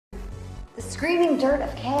The screaming dirt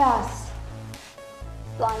of chaos.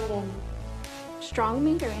 Blinding. Strong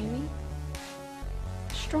meter, Amy.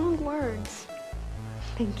 Strong words.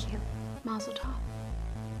 Thank you. Mazel tov.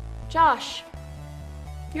 Josh,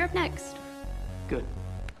 you're up next. Good.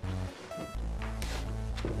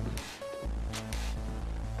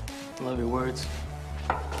 Love your words.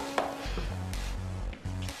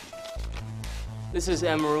 This is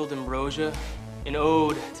Emerald Ambrosia, an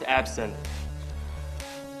ode to absinthe.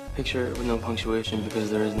 Picture it with no punctuation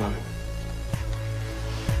because there is none.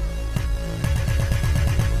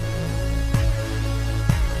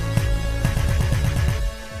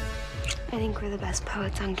 I think we're the best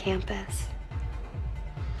poets on campus.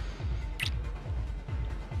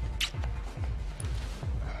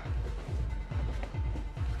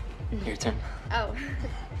 Your turn. Oh.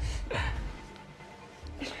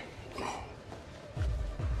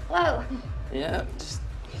 Whoa. Yeah, just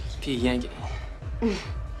pee yank it.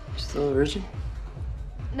 Still a virgin?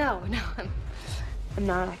 No, I'm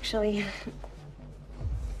not actually.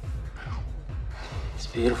 It's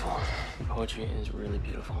beautiful. Poetry is really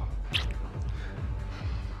beautiful.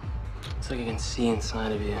 It's like I can see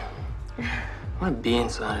inside of you. I want to be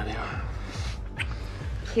inside of you.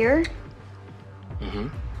 Here? Mm-hmm.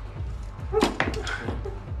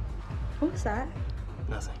 What was that?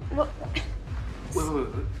 Nothing. What? Wait.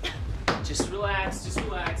 Just relax,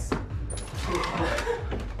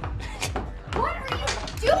 What are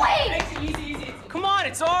you doing? Easy. Come on,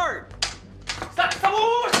 it's art. Stop.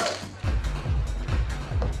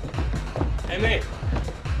 Hey, mate.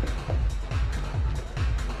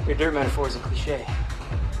 Your dirt metaphor is a cliche.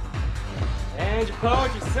 And your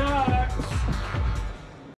poetry sucks.